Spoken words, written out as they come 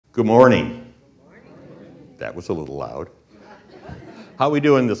Good morning. That was a little loud. How are we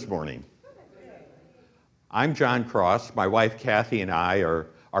doing this morning? I'm John Cross. My wife Kathy and I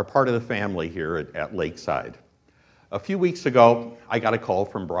are part of the family here at Lakeside. A few weeks ago, I got a call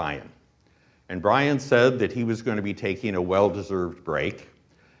from Brian. And Brian said that he was going to be taking a well-deserved break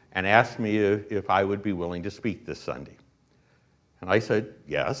and asked me if I would be willing to speak this Sunday. And I said,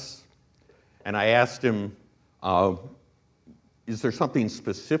 yes. And I asked him, is there something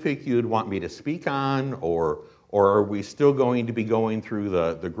specific you'd want me to speak on, or are we still going to be going through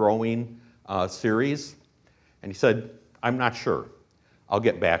the growing series? And he said, I'm not sure. I'll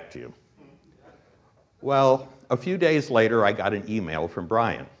get back to you. Well, a few days later, I got an email from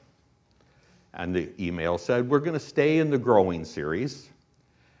Brian. And the email said, we're going to stay in the growing series,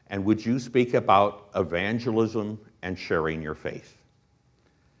 and would you speak about evangelism and sharing your faith?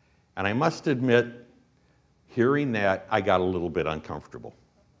 And I must admit, hearing that, I got a little bit uncomfortable.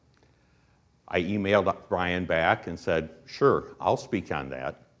 I emailed Brian back and said, sure, I'll speak on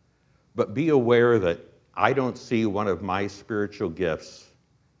that, but be aware that I don't see one of my spiritual gifts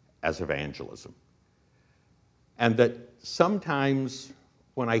as evangelism. And that sometimes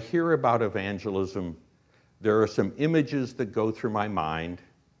when I hear about evangelism, there are some images that go through my mind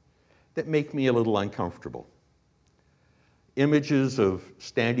that make me a little uncomfortable. Images of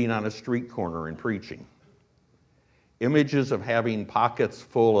standing on a street corner and preaching. Images of having pockets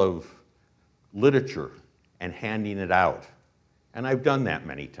full of literature and handing it out. And I've done that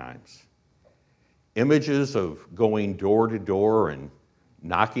many times. Images of going door to door and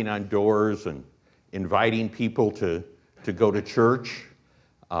knocking on doors and inviting people to go to church.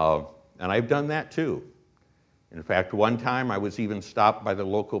 And I've done that too. In fact, one time I was even stopped by the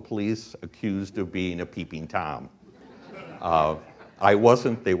local police accused of being a peeping Tom. I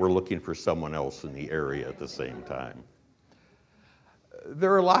wasn't, they were looking for someone else in the area at the same time.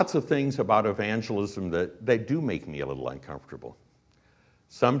 There are lots of things about evangelism that do make me a little uncomfortable.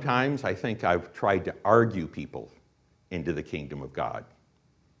 Sometimes I think I've tried to argue people into the kingdom of God.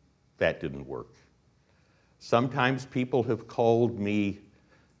 That didn't work. Sometimes people have called me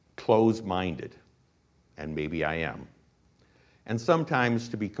closed-minded, and maybe I am. And sometimes,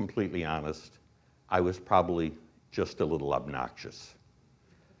 to be completely honest, I was probably just a little obnoxious.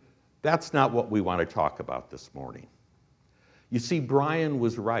 That's not what we want to talk about this morning. You see, Brian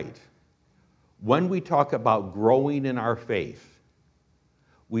was right. When we talk about growing in our faith,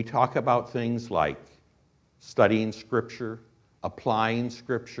 we talk about things like studying Scripture, applying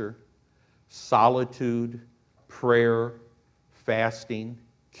Scripture, solitude, prayer, fasting,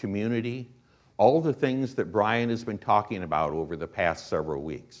 community, all the things that Brian has been talking about over the past several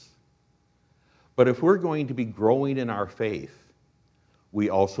weeks. But if we're going to be growing in our faith, we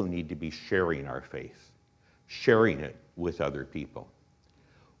also need to be sharing our faith, sharing it with other people.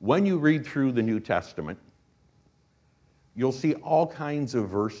 When you read through the New Testament, you'll see all kinds of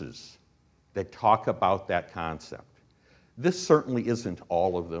verses that talk about that concept. This certainly isn't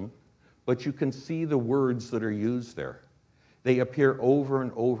all of them, but you can see the words that are used there. They appear over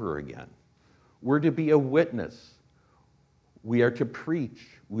and over again. We're to be a witness. We are to preach.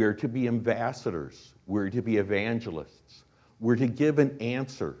 We are to be ambassadors. We're to be evangelists. We're to give an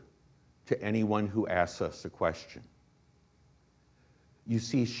answer to anyone who asks us a question. You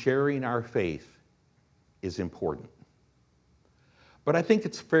see, sharing our faith is important. But I think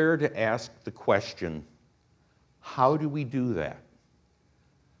it's fair to ask the question, how do we do that?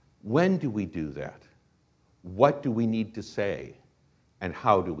 When do we do that? What do we need to say? And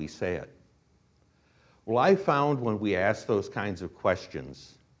how do we say it? Well, I found when we ask those kinds of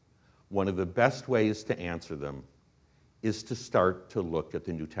questions, one of the best ways to answer them is to start to look at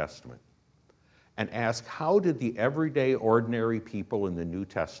the New Testament and ask, how did the everyday, ordinary people in the New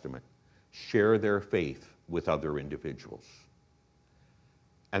Testament share their faith with other individuals?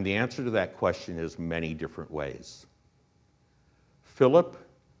 And the answer to that question is many different ways. Philip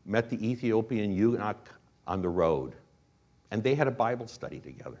met the Ethiopian eunuch on the road, and they had a Bible study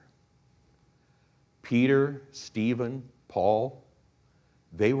together. Peter, Stephen, Paul,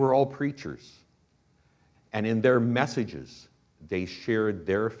 they were all preachers. And in their messages, they shared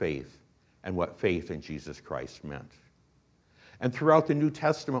their faith and what faith in Jesus Christ meant. And throughout the New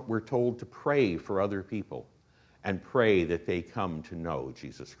Testament, we're told to pray for other people and pray that they come to know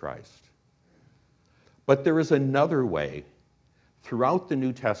Jesus Christ. But there is another way throughout the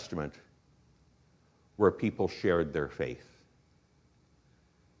New Testament where people shared their faith.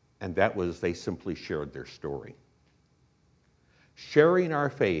 And that was they simply shared their story. Sharing our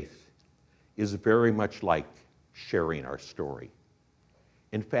faith is very much like sharing our story.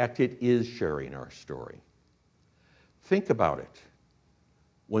 In fact, it is sharing our story. Think about it.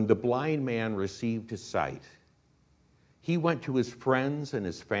 when the blind man received his sight, he went to his friends and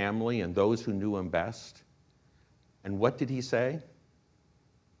his family and those who knew him best. And what did he say?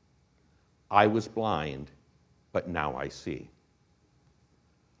 I was blind, but now I see.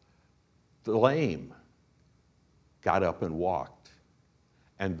 The lame got up and walked,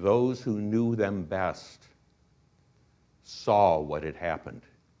 and those who knew them best saw what had happened,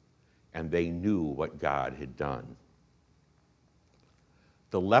 and they knew what God had done.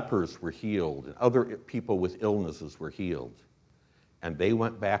 The lepers were healed, and other people with illnesses were healed, and they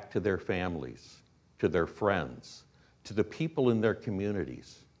went back to their families, to their friends, to the people in their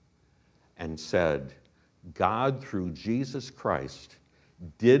communities, and said, God, through Jesus Christ,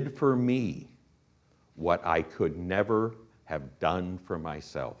 did for me what I could never have done for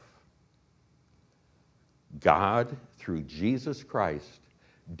myself. God, through Jesus Christ,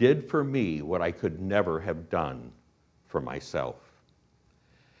 did for me what I could never have done for myself.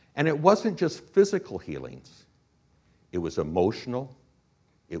 And it wasn't just physical healings. It was emotional,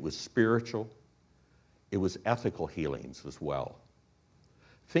 it was spiritual, it was ethical healings as well.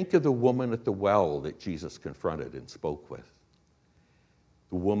 Think of the woman at the well that Jesus confronted and spoke with.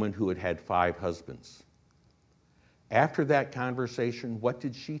 The woman who had had 5 husbands. After that conversation, what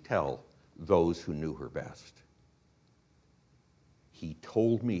did she tell those who knew her best? He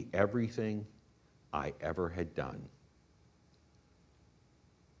told me everything I ever had done.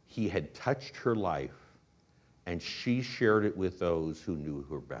 He had touched her life, and she shared it with those who knew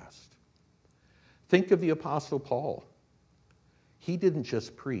her best. Think of the Apostle Paul. He didn't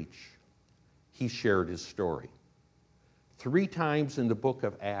just preach, he shared his story. 3 times in the book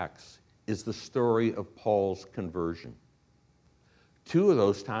of Acts is the story of Paul's conversion. 2 of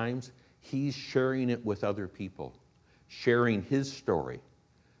those times, he's sharing it with other people, sharing his story,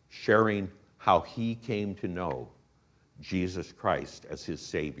 sharing how he came to know Jesus Christ as his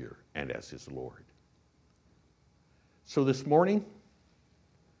Savior and as his Lord. So this morning,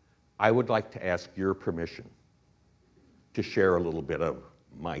 I would like to ask your permission to share a little bit of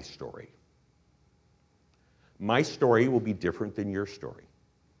my story. My story will be different than your story.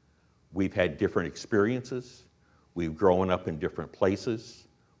 We've had different experiences. We've grown up in different places.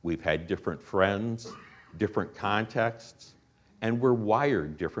 We've had different friends, different contexts, and we're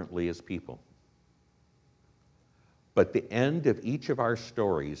wired differently as people. But the end of each of our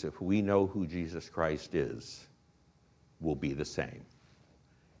stories, if we know who Jesus Christ is, will be the same.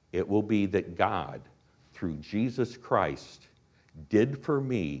 It will be that God, through Jesus Christ, did for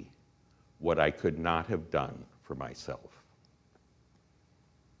me what I could not have done for myself.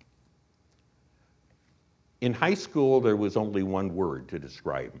 In high school, there was only one word to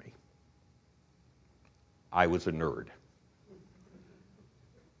describe me. I was a nerd.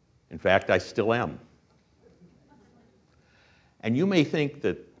 In fact, I still am. And you may think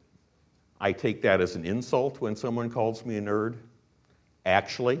that I take that as an insult when someone calls me a nerd.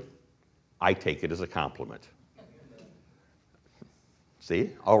 Actually, I take it as a compliment. See,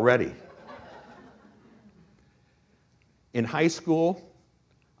 already. In high school,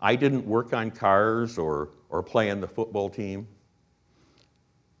 I didn't work on cars or play on the football team.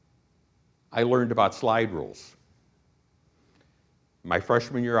 I learned about slide rules. My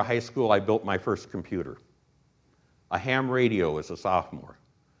freshman year of high school, I built my first computer, a ham radio as a sophomore,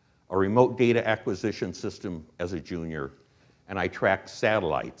 a remote data acquisition system as a junior, and I tracked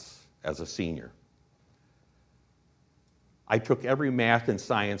satellites as a senior. I took every math and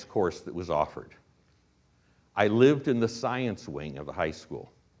science course that was offered. I lived in the science wing of the high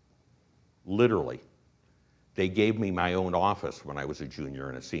school. Literally. They gave me my own office when I was a junior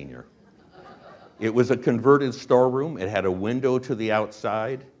and a senior. It was a converted storeroom. It had a window to the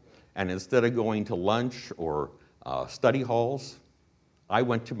outside, and instead of going to lunch or study halls, I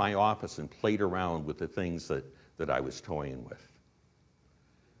went to my office and played around with the things that I was toying with.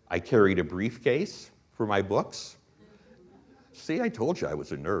 I carried a briefcase for my books. See, I told you I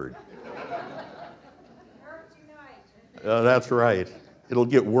was a nerd. That's right. It'll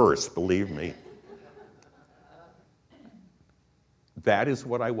get worse, believe me. That is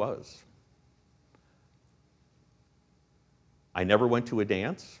what I was. I never went to a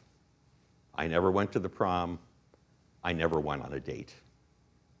dance. I never went to the prom. I never went on a date.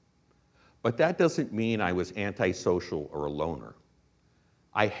 But that doesn't mean I was antisocial or a loner.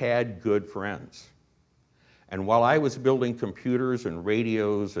 I had good friends. And while I was building computers and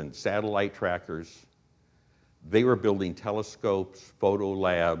radios and satellite trackers, they were building telescopes, photo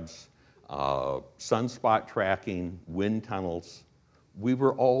labs, sunspot tracking, wind tunnels. We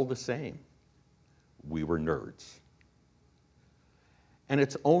were all the same. We were nerds. And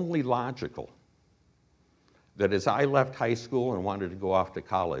it's only logical that as I left high school and wanted to go off to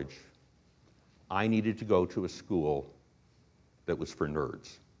college, I needed to go to a school that was for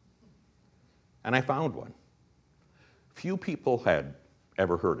nerds. And I found one. Few people had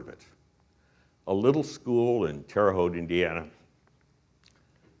ever heard of it. A little school in Terre Haute, Indiana,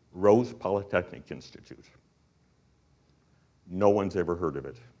 Rose Polytechnic Institute. No one's ever heard of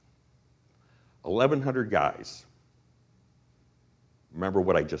it. 1,100 guys. Remember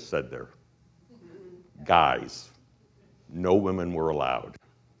what I just said there. Guys. No women were allowed.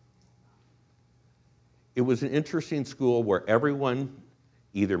 It was an interesting school where everyone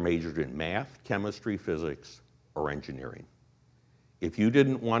either majored in math, chemistry, physics, or engineering. If you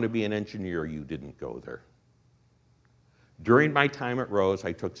didn't want to be an engineer, you didn't go there. During my time at Rose,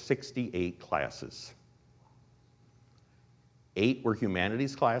 I took 68 classes. 8 were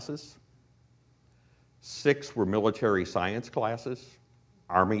humanities classes, 6 were military science classes,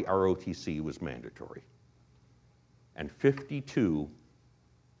 Army ROTC was mandatory, and 52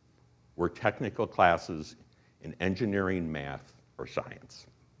 were technical classes in engineering, math, or science.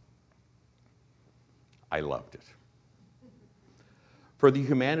 I loved it. For the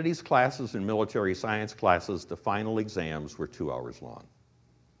humanities classes and military science classes, the final exams were 2 hours long.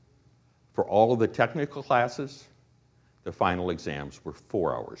 For all of the technical classes, the final exams were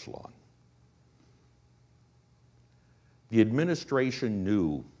 4 hours long. The administration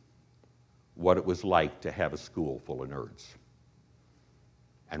knew what it was like to have a school full of nerds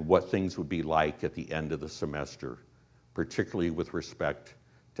and what things would be like at the end of the semester, particularly with respect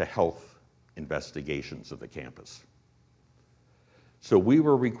to health investigations of the campus. So we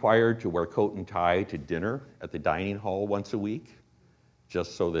were required to wear coat and tie to dinner at the dining hall once a week,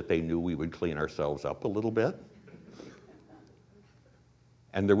 just so that they knew we would clean ourselves up a little bit.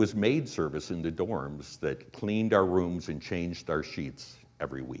 And there was maid service in the dorms that cleaned our rooms and changed our sheets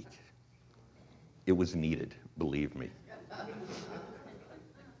every week. It was needed, believe me.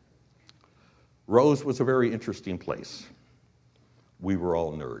 Rose was a very interesting place. We were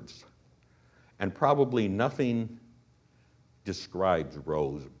all nerds. And probably nothing describes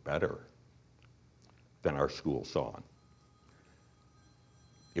Rose better than our school song.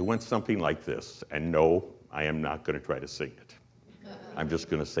 It went something like this, and no, I am not going to try to sing it. I'm just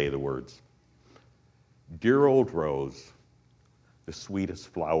going to say the words. Dear old rose, the sweetest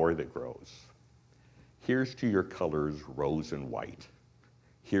flower that grows, here's to your colors, rose and white.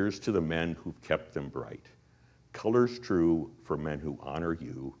 Here's to the men who've kept them bright. Colors true for men who honor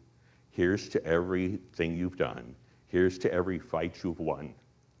you. Here's to everything you've done. Here's to every fight you've won.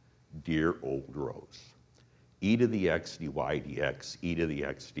 Dear old rose. E to the x, dy, dx, e to the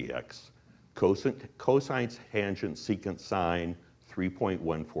x, dx. Cosine, tangent, secant, sine,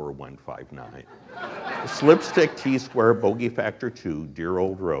 3.14159. Slipstick, t-square, bogey factor 2, dear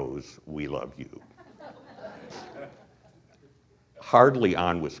old rose, we love you. Hardly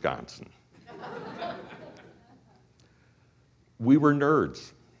on Wisconsin. We were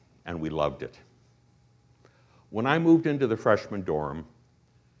nerds, and we loved it. When I moved into the freshman dorm,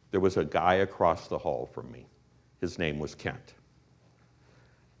 there was a guy across the hall from me. His name was Kent.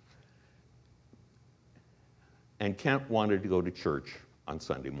 And Kent wanted to go to church on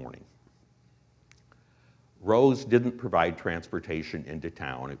Sunday morning. Rose didn't provide transportation into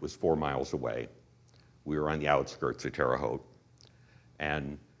town. It was 4 miles away. We were on the outskirts of Terre Haute.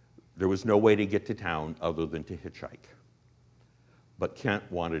 And there was no way to get to town other than to hitchhike. But Kent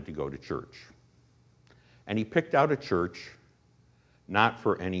wanted to go to church. And he picked out a church, not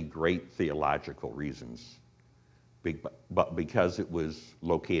for any great theological reasons, but because it was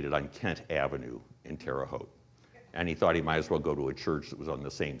located on Kent Avenue in Terre Haute. And he thought he might as well go to a church that was on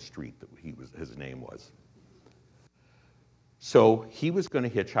the same street that his name was. So he was going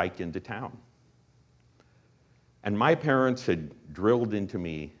to hitchhike into town. And my parents had drilled into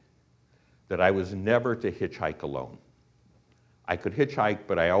me that I was never to hitchhike alone. I could hitchhike,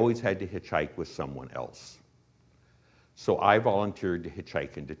 but I always had to hitchhike with someone else. So I volunteered to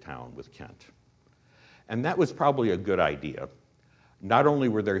hitchhike into town with Kent. And that was probably a good idea. Not only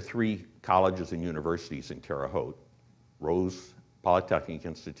were there 3 colleges and universities in Terre Haute, Rose Polytechnic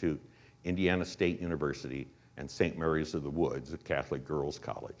Institute, Indiana State University, and St. Mary's of the Woods, a Catholic girls'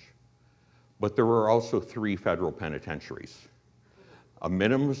 college. But there were also 3 federal penitentiaries. A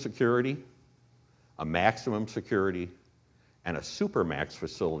minimum security, a maximum security, and a supermax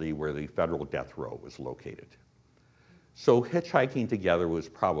facility where the federal death row was located. So hitchhiking together was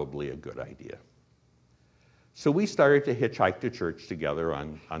probably a good idea. So we started to hitchhike to church together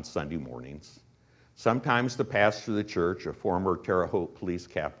on Sunday mornings. Sometimes the pastor of the church, a former Terre Haute police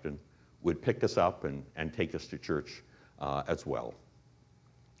captain, would pick us up and take us to church as well.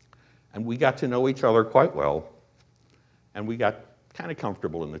 And we got to know each other quite well, and we got kind of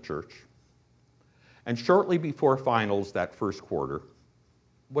comfortable in the church. And shortly before finals that first quarter,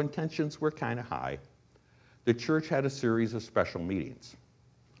 when tensions were kind of high, the church had a series of special meetings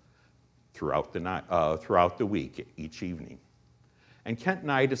throughout the week, each evening. And Kent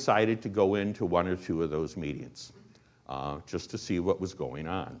and I decided to go into one or two of those meetings just to see what was going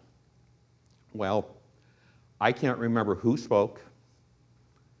on. Well, I can't remember who spoke,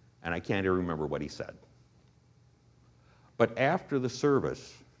 and I can't even remember what he said. But after the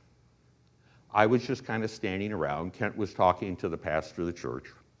service, I was just kind of standing around. Kent was talking to the pastor of the church,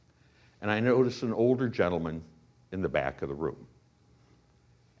 and I noticed an older gentleman in the back of the room.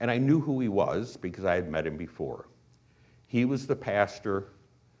 And I knew who he was because I had met him before. He was the pastor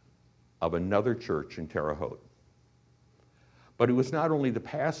of another church in Terre Haute. But he was not only the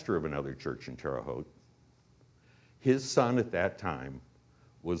pastor of another church in Terre Haute, his son at that time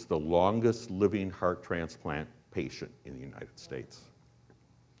was the longest living heart transplant patient in the United States.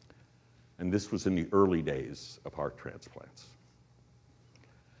 And this was in the early days of heart transplants.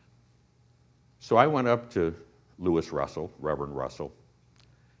 So I went up to Lewis Russell, Reverend Russell,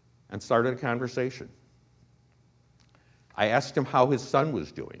 and started a conversation. I asked him how his son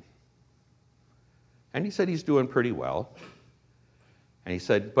was doing. And he said he's doing pretty well. And he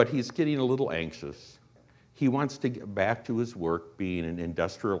said, but he's getting a little anxious. He wants to get back to his work being an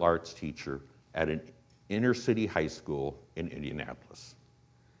industrial arts teacher at an inner city high school in Indianapolis.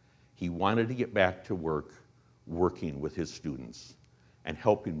 He wanted to get back to work working with his students and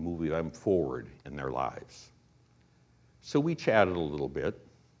helping move them forward in their lives. So we chatted a little bit,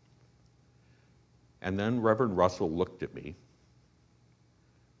 and then Reverend Russell looked at me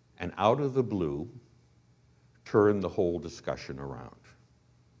and out of the blue turned the whole discussion around.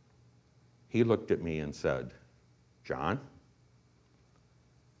 He looked at me and said, John,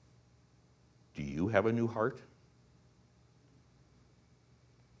 do you have a new heart?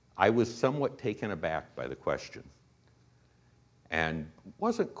 I was somewhat taken aback by the question and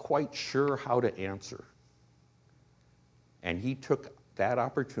wasn't quite sure how to answer. And he took that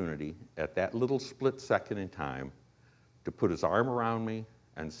opportunity at that little split second in time to put his arm around me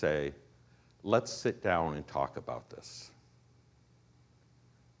and say, let's sit down and talk about this.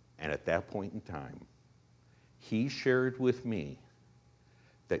 And at that point in time, he shared with me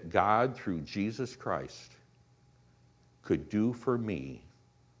that God, through Jesus Christ, could do for me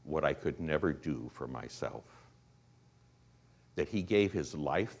what I could never do for myself. That he gave his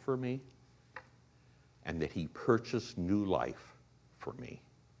life for me, and that he purchased new life for me.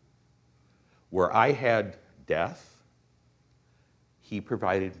 Where I had death, he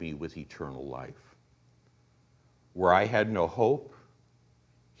provided me with eternal life. Where I had no hope,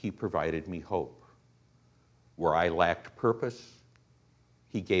 he provided me hope. Where I lacked purpose,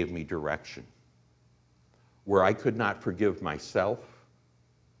 he gave me direction. Where I could not forgive myself,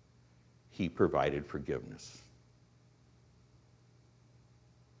 he provided forgiveness.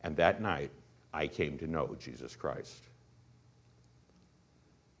 And that night, I came to know Jesus Christ.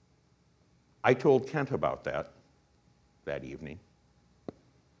 I told Kent about that evening,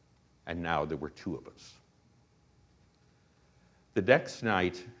 and now there were two of us. The next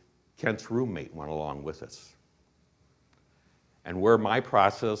night, Kent's roommate went along with us. And where my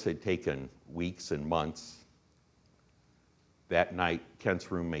process had taken weeks and months, that night,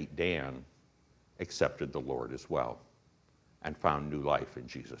 Kent's roommate, Dan, accepted the Lord as well and found new life in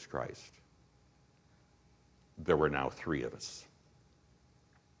Jesus Christ. There were now three of us.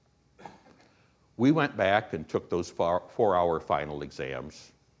 We went back and took those 4-hour final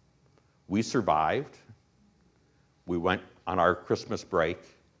exams. We survived. We went on our Christmas break,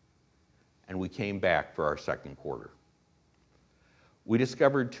 and we came back for our second quarter. We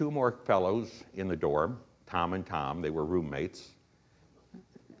discovered two more fellows in the dorm, Tom and Tom. They were roommates.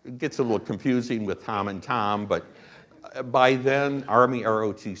 It gets a little confusing with Tom and Tom, but by then, Army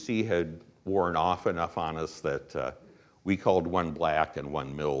ROTC had worn off enough on us that we called one Black and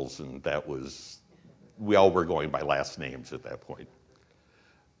one Mills, and that was, we all were going by last names at that point.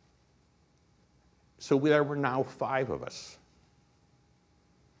 So there were now 5 of us.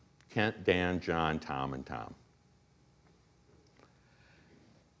 Kent, Dan, John, Tom, and Tom.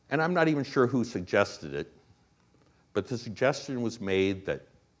 And I'm not even sure who suggested it, but the suggestion was made that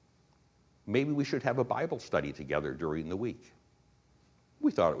maybe we should have a Bible study together during the week.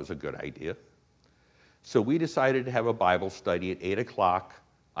 We thought it was a good idea. So we decided to have a Bible study at 8 o'clock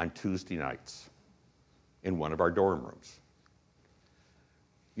on Tuesday nights in one of our dorm rooms.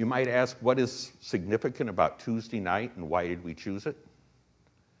 You might ask, what is significant about Tuesday night and why did we choose it?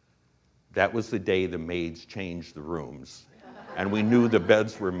 That was the day the maids changed the rooms And we knew the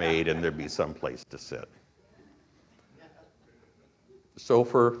beds were made and there'd be some place to sit. So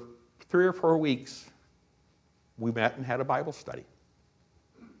for 3 or 4 weeks, we met and had a Bible study.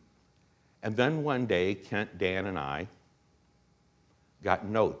 And then one day, Kent, Dan, and I got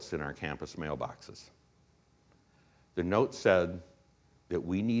notes in our campus mailboxes. The note said that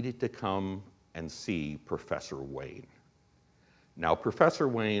we needed to come and see Professor Wayne. Now, Professor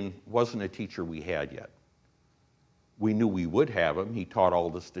Wayne wasn't a teacher we had yet. We knew we would have him. He taught all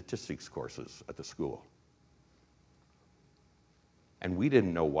the statistics courses at the school. And we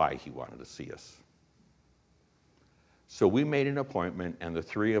didn't know why he wanted to see us. So we made an appointment, and the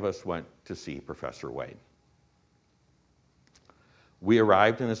 3 of us went to see Professor Wayne. We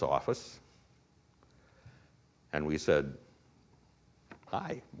arrived in his office, and we said,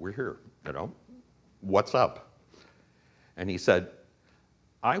 "Hi, we're here, what's up?" And he said,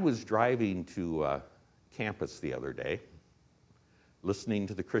 "I was driving to campus the other day, listening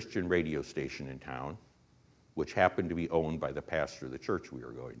to the Christian radio station in town, which happened to be owned by the pastor of the church we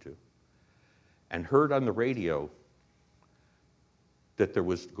were going to, and heard on the radio that there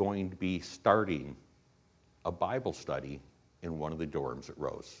was going to be starting a Bible study in one of the dorms at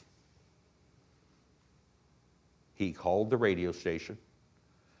Rose." He called the radio station,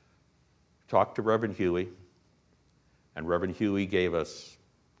 talked to Reverend Huey, and Reverend Huey gave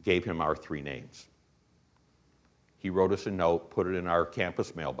him our 3 names. He wrote us a note, put it in our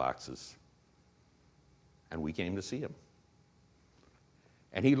campus mailboxes, and we came to see him.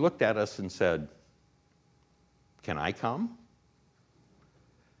 And he looked at us and said, "Can I come?"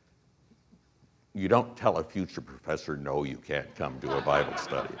 You don't tell a future professor, "No, you can't come to a Bible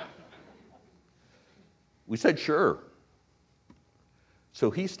study." We said, "Sure."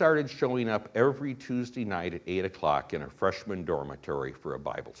 So he started showing up every Tuesday night at 8 o'clock in a freshman dormitory for a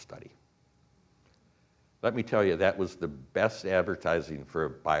Bible study. Let me tell you, that was the best advertising for a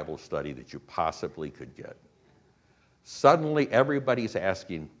Bible study that you possibly could get. Suddenly, everybody's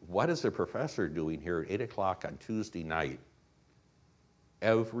asking, what is a professor doing here at 8 o'clock on Tuesday night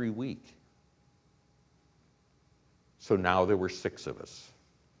every week? So now there were 6 of us.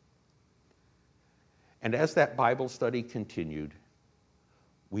 And as that Bible study continued,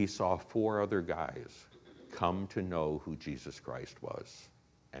 we saw 4 other guys come to know who Jesus Christ was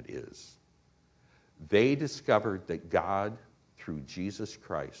and is. They discovered that God, through Jesus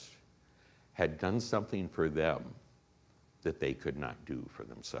Christ, had done something for them that they could not do for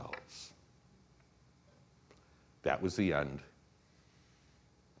themselves. That was the end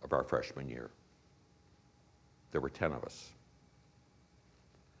of our freshman year. There were 10 of us.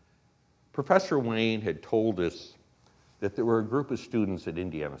 Professor Wayne had told us that there were a group of students at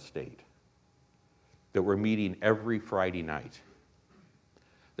Indiana State that were meeting every Friday night,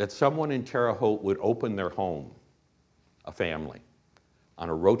 that someone in Terre Haute would open their home, a family, on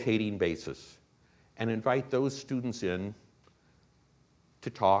a rotating basis, and invite those students in to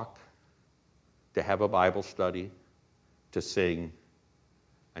talk, to have a Bible study, to sing,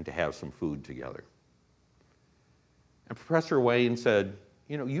 and to have some food together. And Professor Wayne said,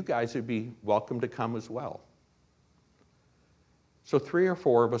 you guys would be welcome to come as well. So 3 or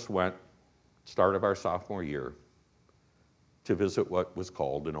 4 of us went, start of our sophomore year, to visit what was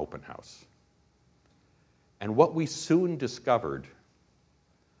called an open house. And what we soon discovered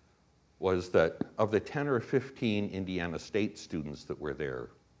was that of the 10 or 15 Indiana State students that were there,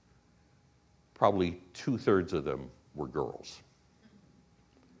 probably 2/3 of them were girls.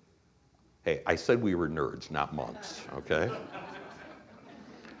 Hey, I said we were nerds, not monks, okay?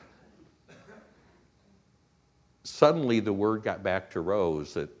 Suddenly, the word got back to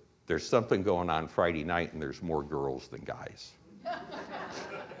Rose that there's something going on Friday night and there's more girls than guys.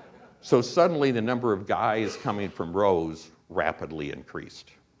 So suddenly, the number of guys coming from Rose rapidly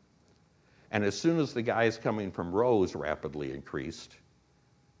increased. And as soon as the guys coming from Rose rapidly increased,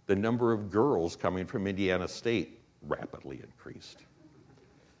 the number of girls coming from Indiana State rapidly increased.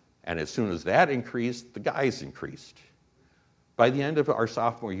 And as soon as that increased, the guys increased. By the end of our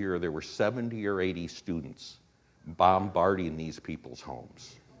sophomore year, there were 70 or 80 students bombarding these people's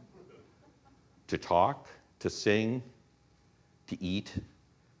homes to talk, to sing, to eat,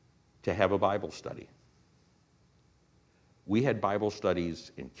 to have a Bible study. We had Bible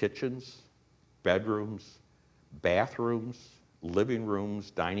studies in kitchens, bedrooms, bathrooms, living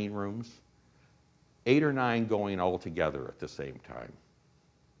rooms, dining rooms, 8 or 9 going all together at the same time.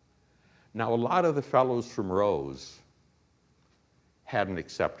 Now, a lot of the fellows from Rose hadn't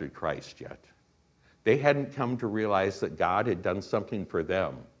accepted Christ yet. They hadn't come to realize that God had done something for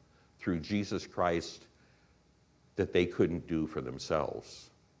them through Jesus Christ that they couldn't do for themselves.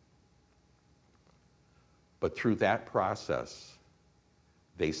 But through that process,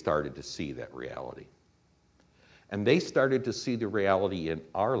 they started to see that reality. And they started to see the reality in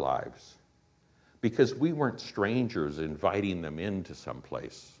our lives because we weren't strangers inviting them into some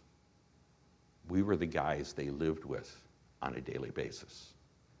place. We were the guys they lived with on a daily basis.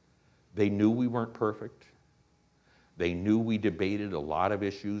 They knew we weren't perfect. They knew we debated a lot of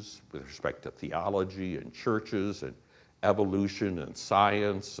issues with respect to theology and churches and evolution and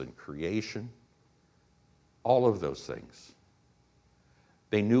science and creation. All of those things.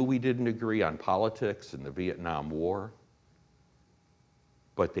 They knew we didn't agree on politics and the Vietnam War,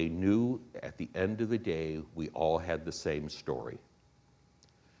 but they knew at the end of the day we all had the same story,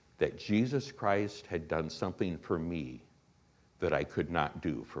 that Jesus Christ had done something for me that I could not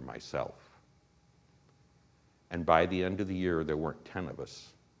do for myself. And by the end of the year, there weren't 10 of us.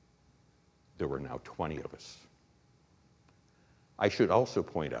 There were now 20 of us. I should also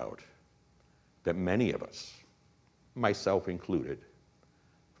point out that many of us, myself included,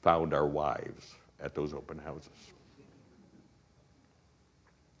 found our wives at those open houses.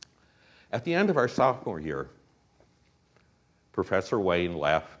 At the end of our sophomore year, Professor Wayne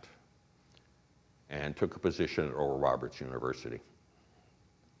left and took a position at Oral Roberts University.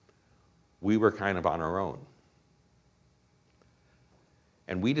 We were kind of on our own.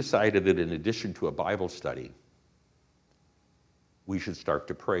 And we decided that in addition to a Bible study, we should start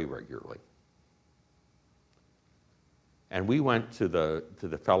to pray regularly. And we went to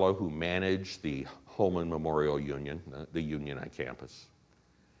the fellow who managed the Holman Memorial Union, the union on campus,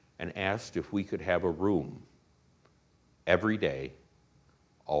 and asked if we could have a room every day,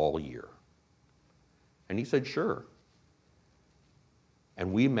 all year. And he said, sure.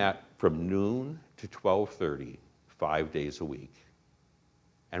 And we met from noon to 12:30, 5 days a week.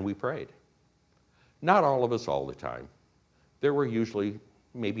 And we prayed. Not all of us all the time. There were usually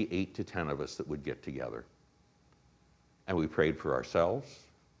maybe 8 to 10 of us that would get together. And we prayed for ourselves.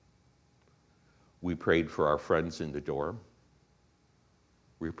 We prayed for our friends in the dorm.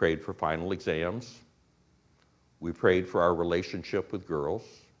 We prayed for final exams. We prayed for our relationship with girls.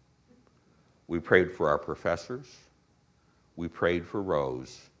 We prayed for our professors. We prayed for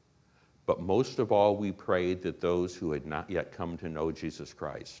Rose. But most of all, we prayed that those who had not yet come to know Jesus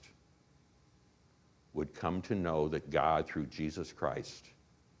Christ would come to know that God, through Jesus Christ,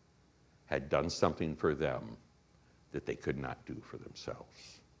 had done something for them that they could not do for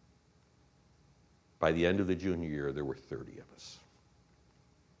themselves. By the end of the junior year, there were 30 of us.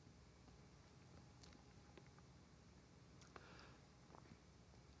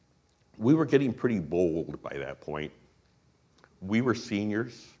 We were getting pretty bold by that point. We were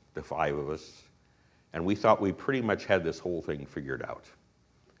seniors, the 5 of us, and we thought we pretty much had this whole thing figured out.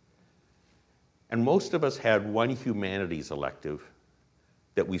 And most of us had one humanities elective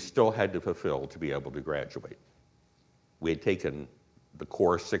that we still had to fulfill to be able to graduate. We had taken the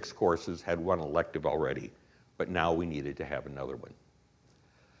course, 6 courses, had one elective already, but now we needed to have another one.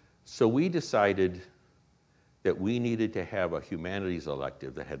 So we decided that we needed to have a humanities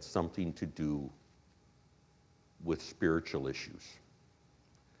elective that had something to do with spiritual issues.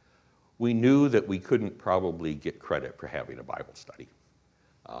 We knew that we couldn't probably get credit for having a Bible study.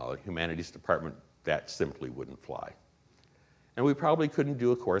 Humanities department, that simply wouldn't fly. And we probably couldn't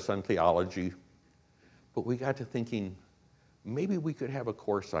do a course on theology, but we got to thinking, maybe we could have a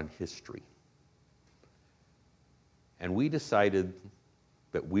course on history. And we decided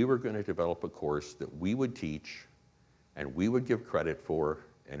that we were going to develop a course that we would teach and we would give credit for,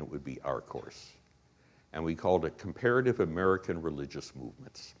 and it would be our course. And we called it Comparative American Religious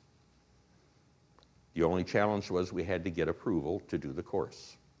Movements. The only challenge was we had to get approval to do the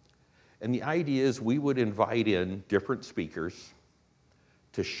course. And the idea is we would invite in different speakers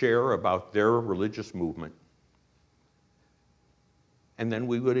to share about their religious movement, and then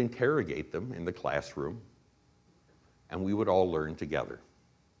we would interrogate them in the classroom, and we would all learn together.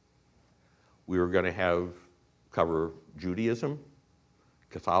 We were going to cover Judaism,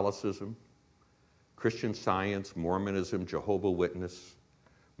 Catholicism, Christian Science, Mormonism, Jehovah's Witness,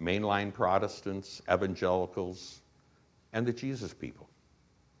 mainline Protestants, evangelicals, and the Jesus people.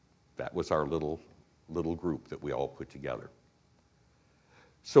 That was our little group that we all put together.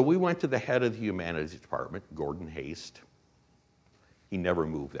 So we went to the head of the humanities department, Gordon Haste. He never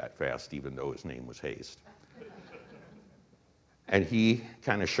moved that fast, even though his name was Haste. And he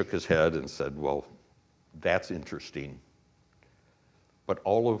kind of shook his head and said, well, that's interesting. But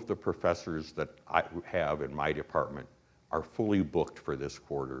all of the professors that I have in my department are fully booked for this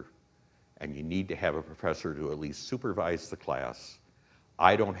quarter, and you need to have a professor to at least supervise the class.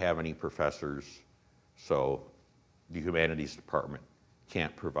 I don't have any professors, so the humanities department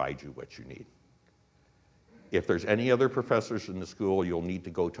can't provide you what you need. if there's any other professors in the school, you'll need to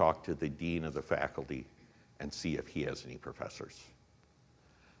go talk to the dean of the faculty and see if he has any professors.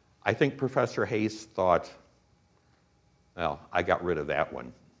 I think Professor Hayes thought, well, I got rid of that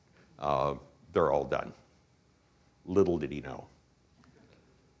one. They're all done. Little did he know.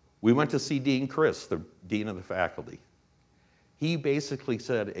 We went to see Dean Chris, the dean of the faculty. He basically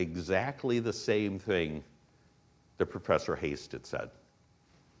said exactly the same thing that Professor Hayes had said.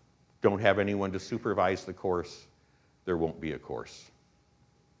 Don't have anyone to supervise the course, there won't be a course.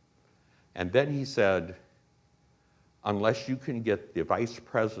 And then he said, unless you can get the vice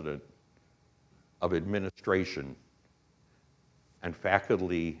president of administration and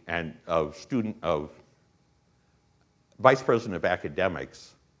faculty and vice president of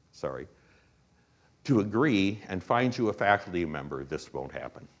academics, to agree and find you a faculty member, this won't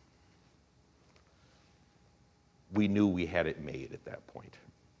happen. We knew we had it made at that point.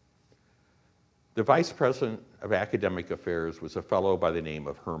 The vice president of academic affairs was a fellow by the name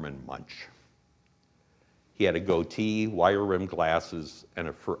of Herman Munch. He had a goatee, wire-rimmed glasses, and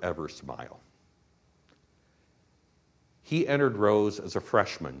a forever smile. He entered Rose as a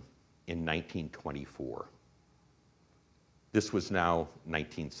freshman in 1924. This was now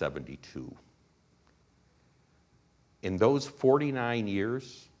 1972. In those 49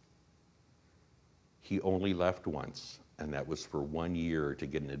 years, he only left once, and that was for 1 year to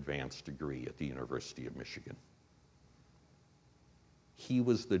get an advanced degree at the University of Michigan. He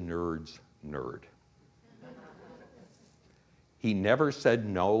was the nerd's nerd. He never said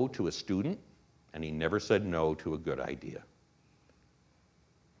no to a student, and he never said no to a good idea.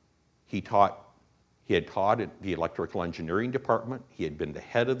 He had taught at the electrical engineering department. He had been the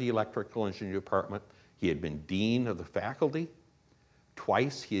head of the electrical engineering department. He had been dean of the faculty.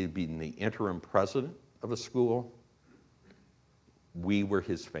 Twice he had been the interim president of a school. We were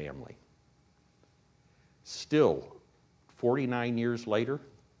his family. Still, 49 years later,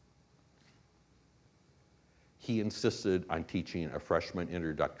 he insisted on teaching a freshman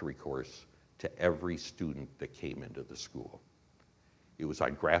introductory course to every student that came into the school. It was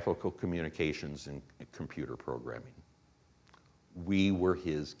on graphical communications and computer programming. We were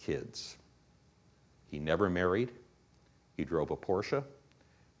his kids. He never married. He drove a Porsche.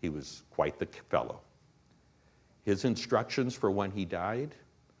 He was quite the fellow. His instructions for when he died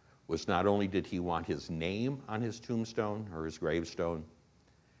was not only did he want his name on his tombstone or his gravestone,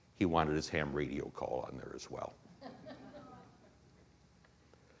 he wanted his ham radio call on there as well.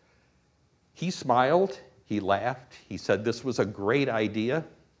 He smiled, he laughed, he said this was a great idea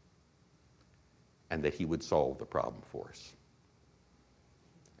and that he would solve the problem for us.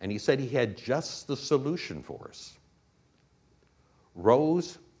 And he said he had just the solution for us.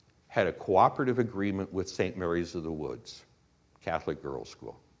 Rose had a cooperative agreement with St. Mary's of the Woods, Catholic girls'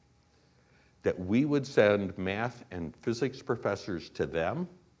 school, that we would send math and physics professors to them,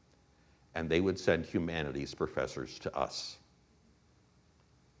 and they would send humanities professors to us.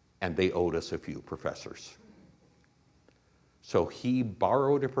 And they owed us a few professors. So he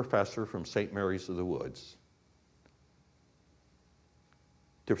borrowed a professor from St. Mary's of the Woods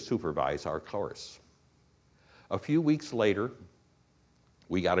to supervise our course. A few weeks later,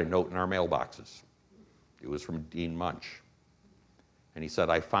 we got a note in our mailboxes. It was from Dean Munch. And he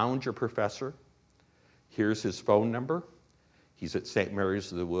said, I found your professor. Here's his phone number. He's at St.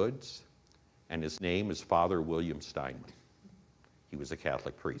 Mary's of the Woods, and his name is Father William Steinman. He was a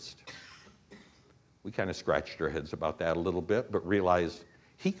Catholic priest. We kind of scratched our heads about that a little bit, but realized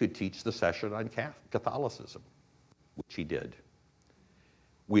he could teach the session on Catholicism, which he did.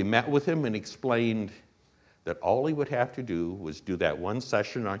 We met with him and explained that all he would have to do was do that one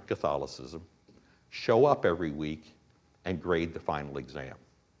session on Catholicism, show up every week, and grade the final exam.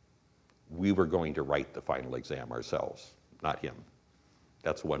 We were going to write the final exam ourselves, not him.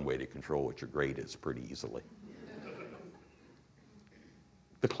 That's one way to control what your grade is pretty easily.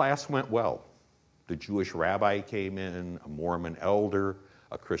 The class went well. The Jewish rabbi came in, a Mormon elder,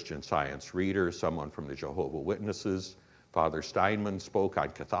 a Christian Science reader, someone from the Jehovah's Witnesses. Father Steinman spoke on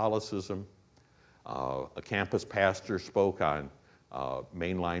Catholicism. A campus pastor spoke on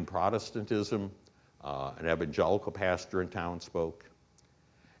mainline Protestantism. An evangelical pastor in town spoke.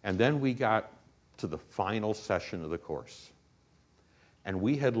 And then we got to the final session of the course. And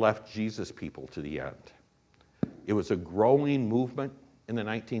we had left Jesus people to the end. It was a growing movement in the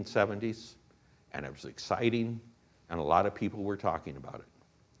 1970s, and it was exciting, and a lot of people were talking about it.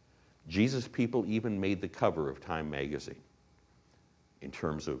 Jesus people even made the cover of Time magazine in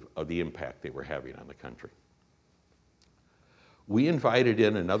terms of the impact they were having on the country. We invited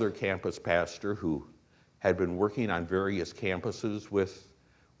in another campus pastor who had been working on various campuses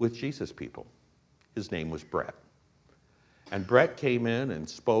with Jesus people. His name was Brett. And Brett came in and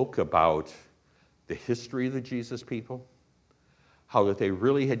spoke about the history of the Jesus people, how that they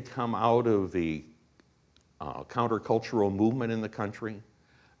really had come out of the countercultural movement in the country,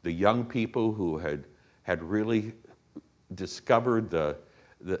 the young people who had really discovered the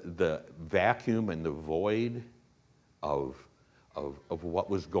vacuum and the void of what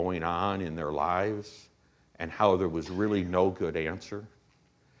was going on in their lives, and how there was really no good answer,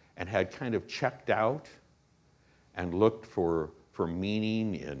 and had kind of checked out and looked for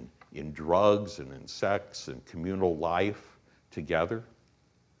meaning in drugs and in sex and communal life together,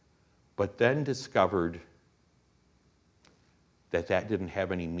 but then discovered that didn't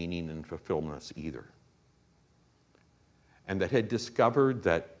have any meaning and fulfillment either. And that had discovered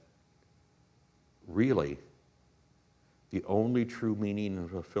that really the only true meaning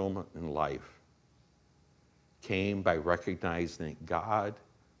and fulfillment in life came by recognizing that God,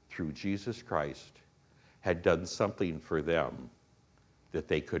 through Jesus Christ, had done something for them that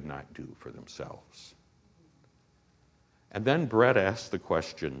they could not do for themselves. And then Brett asked the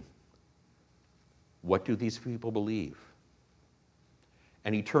question, what do these people believe?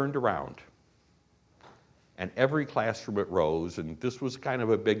 And he turned around, and every classroom at Rose, and this was kind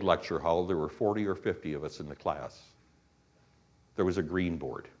of a big lecture hall, there were 40 or 50 of us in the class, there was a green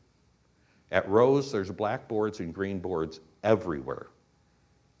board. At Rose, there's blackboards and green boards everywhere.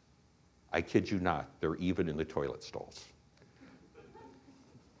 I kid you not, they're even in the toilet stalls.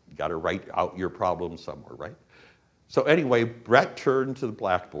 You got to write out your problem somewhere, right? So anyway, Brett turned to the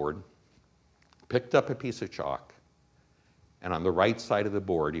blackboard, picked up a piece of chalk, and on the right side of the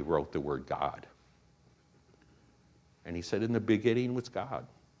board, he wrote the word God. And he said, in the beginning was God.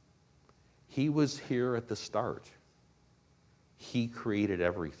 He was here at the start. He created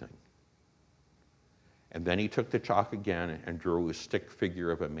everything. And then he took the chalk again and drew a stick figure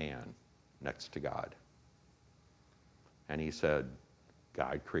of a man next to God. And he said,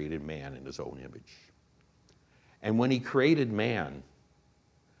 God created man in his own image. And when he created man,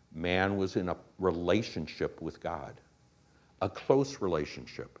 man was in a relationship with God, a close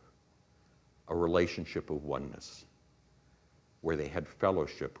relationship, a relationship of oneness, where they had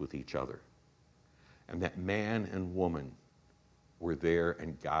fellowship with each other. And that man and woman were there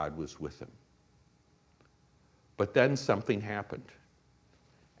and God was with them. But then something happened.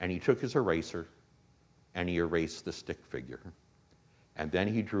 And he took his eraser and he erased the stick figure. And then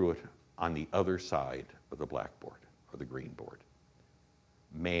he drew it on the other side of the blackboard, or the green board.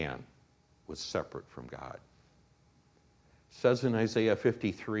 Man was separate from God. It says in Isaiah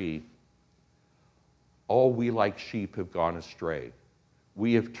 53, all we like sheep have gone astray.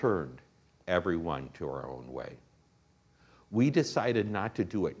 We have turned everyone to our own way. We decided not to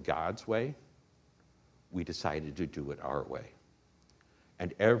do it God's way. We decided to do it our way.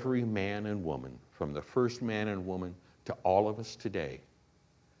 And every man and woman, from the first man and woman to all of us today,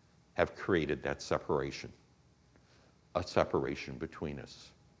 have created that separation, a separation between us.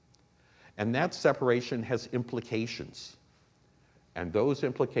 And that separation has implications. And those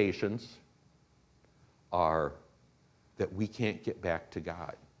implications are that we can't get back to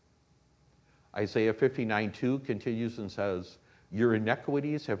God. Isaiah 59:2 continues and says, your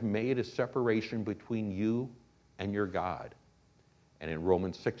iniquities have made a separation between you and your God. And in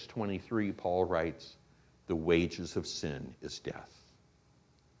Romans 6:23, Paul writes, the wages of sin is death.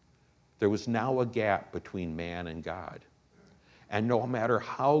 There was now a gap between man and God. And no matter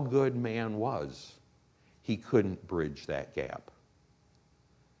how good man was, he couldn't bridge that gap.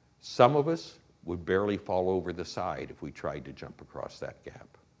 Some of us would barely fall over the side if we tried to jump across that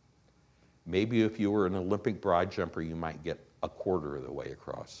gap. Maybe if you were an Olympic broad jumper, you might get a quarter of the way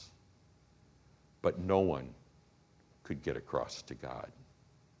across. But no one could get across to God.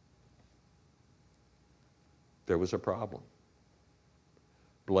 There was a problem.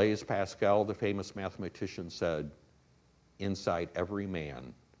 Blaise Pascal, the famous mathematician, said, inside every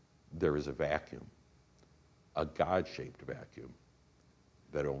man there is a vacuum, a God-shaped vacuum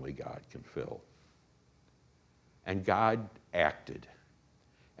that only God can fill. And God acted.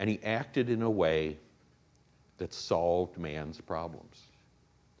 And he acted in a way that solved man's problems.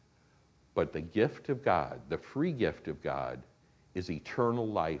 But the gift of God, the free gift of God, is eternal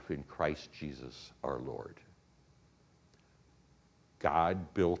life in Christ Jesus our Lord.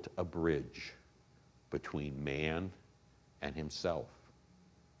 God built a bridge between man and himself.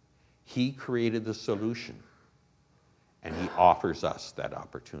 He created the solution, and he offers us that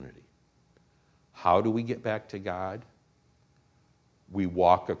opportunity. How do we get back to God? We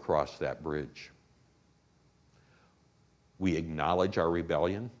walk across that bridge. We acknowledge our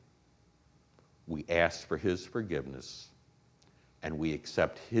rebellion, we ask for his forgiveness, and we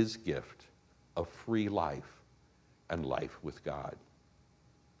accept his gift of free life and life with God.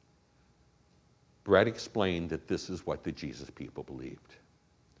 Brett explained that this is what the Jesus people believed.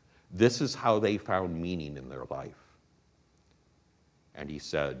 This is how they found meaning in their life. And he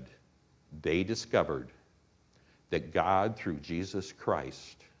said, they discovered that God, through Jesus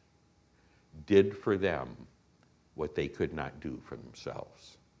Christ, did for them what they could not do for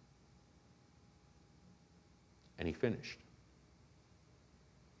themselves. And he finished.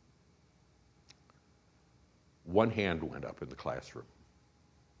 One hand went up in the classroom,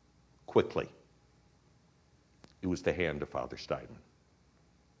 quickly. It was the hand of Father Steinman.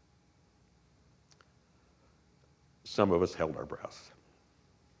 Some of us held our breath,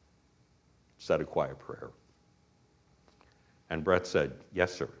 said a quiet prayer. And Brett said,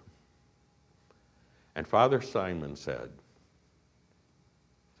 yes, sir. And Father Steinman said,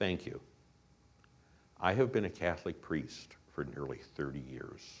 thank you. I have been a Catholic priest for nearly 30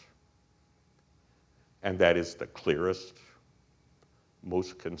 years. And that is the clearest,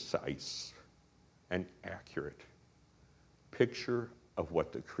 most concise, and accurate picture of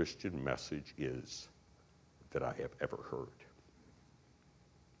what the Christian message is that I have ever heard.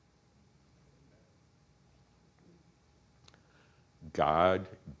 God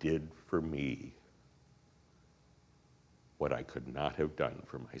did for me what I could not have done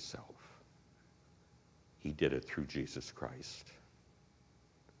for myself. He did it through Jesus Christ.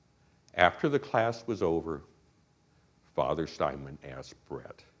 After the class was over, Father Steinman asked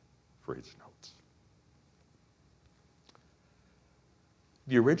Brett for his notes.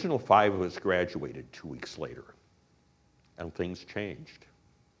 The original 5 of us graduated 2 weeks later, and things changed.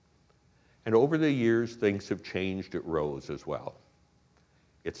 And over the years, things have changed at Rose as well.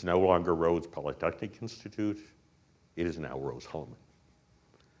 It's no longer Rose Polytechnic Institute. It is now Rose Holman.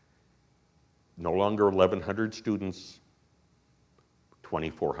 No longer 1,100 students,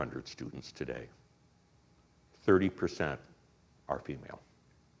 2,400 students today. 30% are female.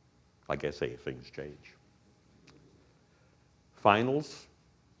 Like I say, things change. Finals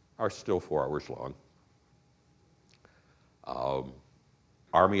are still 4 hours long.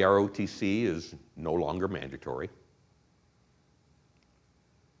 Army ROTC is no longer mandatory.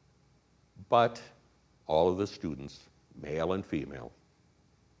 But all of the students, male and female,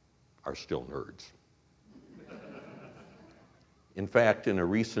 are still nerds. In fact, in a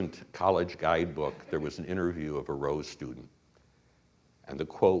recent college guidebook, there was an interview of a Rose student. And the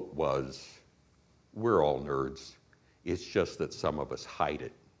quote was, "We're all nerds. It's just that some of us hide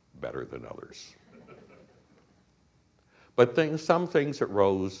it better than others." But some things at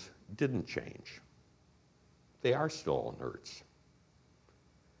Rose didn't change. They are still all nerds.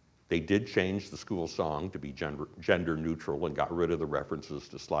 They did change the school song to be gender neutral and got rid of the references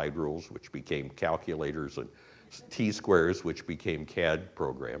to slide rules, which became calculators, and T-squares, which became CAD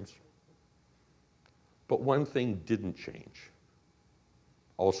programs. But one thing didn't change.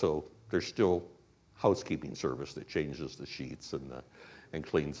 Also, there's still housekeeping service that changes the sheets and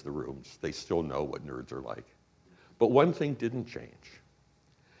cleans the rooms. They still know what nerds are like. But one thing didn't change,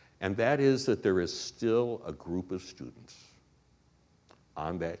 and that is that there is still a group of students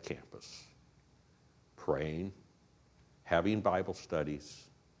on that campus praying, having Bible studies,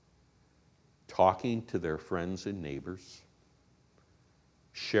 talking to their friends and neighbors,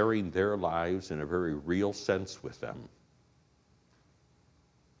 sharing their lives in a very real sense with them,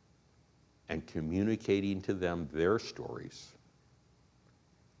 and communicating to them their stories,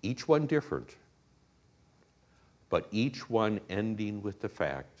 each one different, but each one ending with the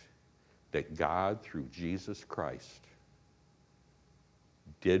fact that God, through Jesus Christ,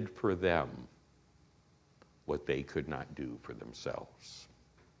 did for them what they could not do for themselves.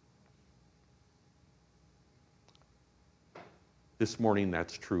 This morning,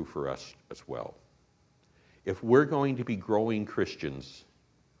 that's true for us as well. If we're going to be growing Christians,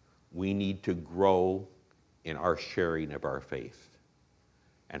 we need to grow in our sharing of our faith.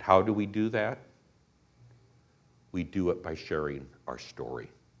 And how do we do that? We do it by sharing our story,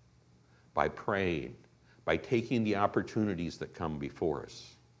 by praying, by taking the opportunities that come before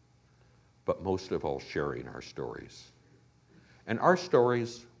us, but most of all, sharing our stories. And our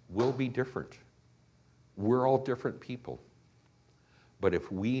stories will be different. We're all different people. But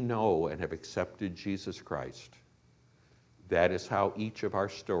if we know and have accepted Jesus Christ, that is how each of our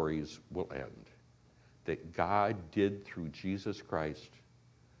stories will end. That God did through Jesus Christ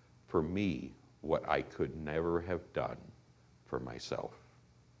for me what I could never have done for myself.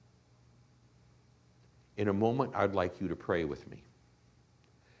 In a moment, I'd like you to pray with me.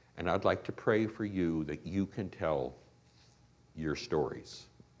 And I'd like to pray for you that you can tell your stories,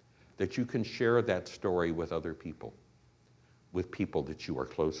 that you can share that story with other people, with people that you are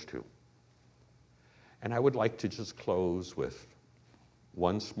close to. And I would like to just close with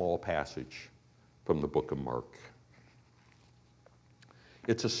one small passage from the book of Mark.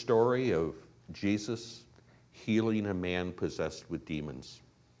 It's a story of Jesus healing a man possessed with demons.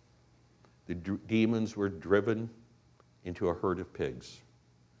 The demons were driven into a herd of pigs.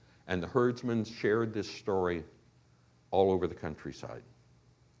 And the herdsmen shared this story all over the countryside.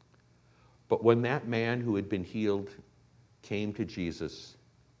 But when that man who had been healed came to Jesus,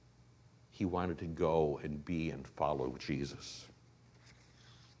 he wanted to go and be and follow Jesus.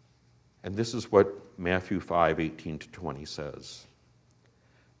 And this is what Matthew 5:18-20 says.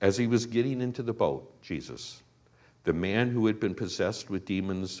 As he was getting into the boat, Jesus, the man who had been possessed with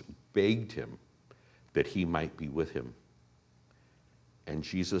demons begged him that he might be with him. And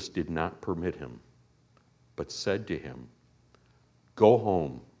Jesus did not permit him, but said to him, "Go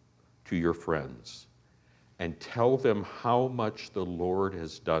home to your friends and tell them how much the Lord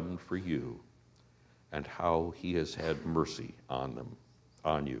has done for you and how he has had mercy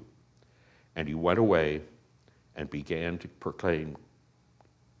on you." And he went away and began to proclaim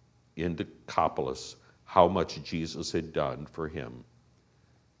in the Decapolis how much Jesus had done for him,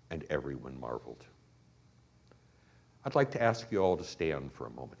 and everyone marveled. I'd like to ask you all to stand for a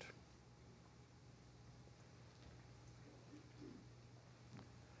moment.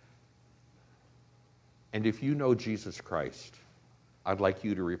 And if you know Jesus Christ, I'd like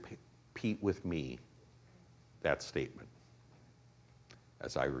you to repeat with me that statement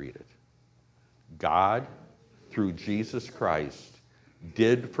as I read it. God, through Jesus Christ,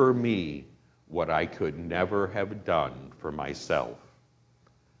 did for me what I could never have done for myself.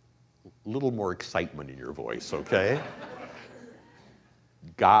 A little more excitement in your voice, okay?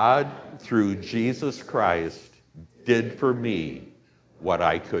 God, through Jesus Christ, did for me what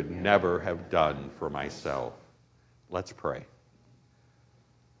I could never have done for myself. Let's pray.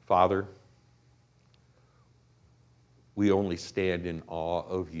 Father, we only stand in awe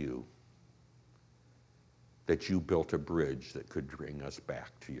of you, that you built a bridge that could bring us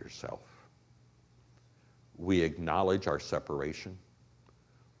back to yourself. We acknowledge our separation.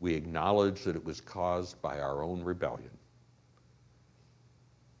 We acknowledge that it was caused by our own rebellion.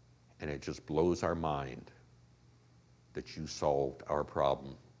 And it just blows our mind that you solved our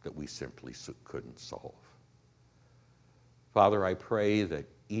problem that we simply couldn't solve. Father, I pray that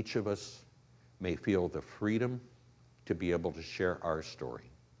each of us may feel the freedom to be able to share our story.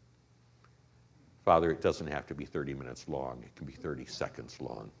 Father, it doesn't have to be 30 minutes long. It can be 30 seconds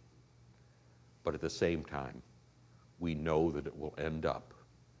long. But at the same time, we know that it will end up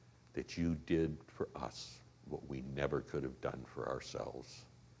that you did for us what we never could have done for ourselves.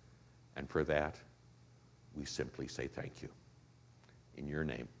 And for that, we simply say thank you. In your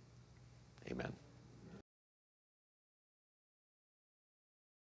name, amen.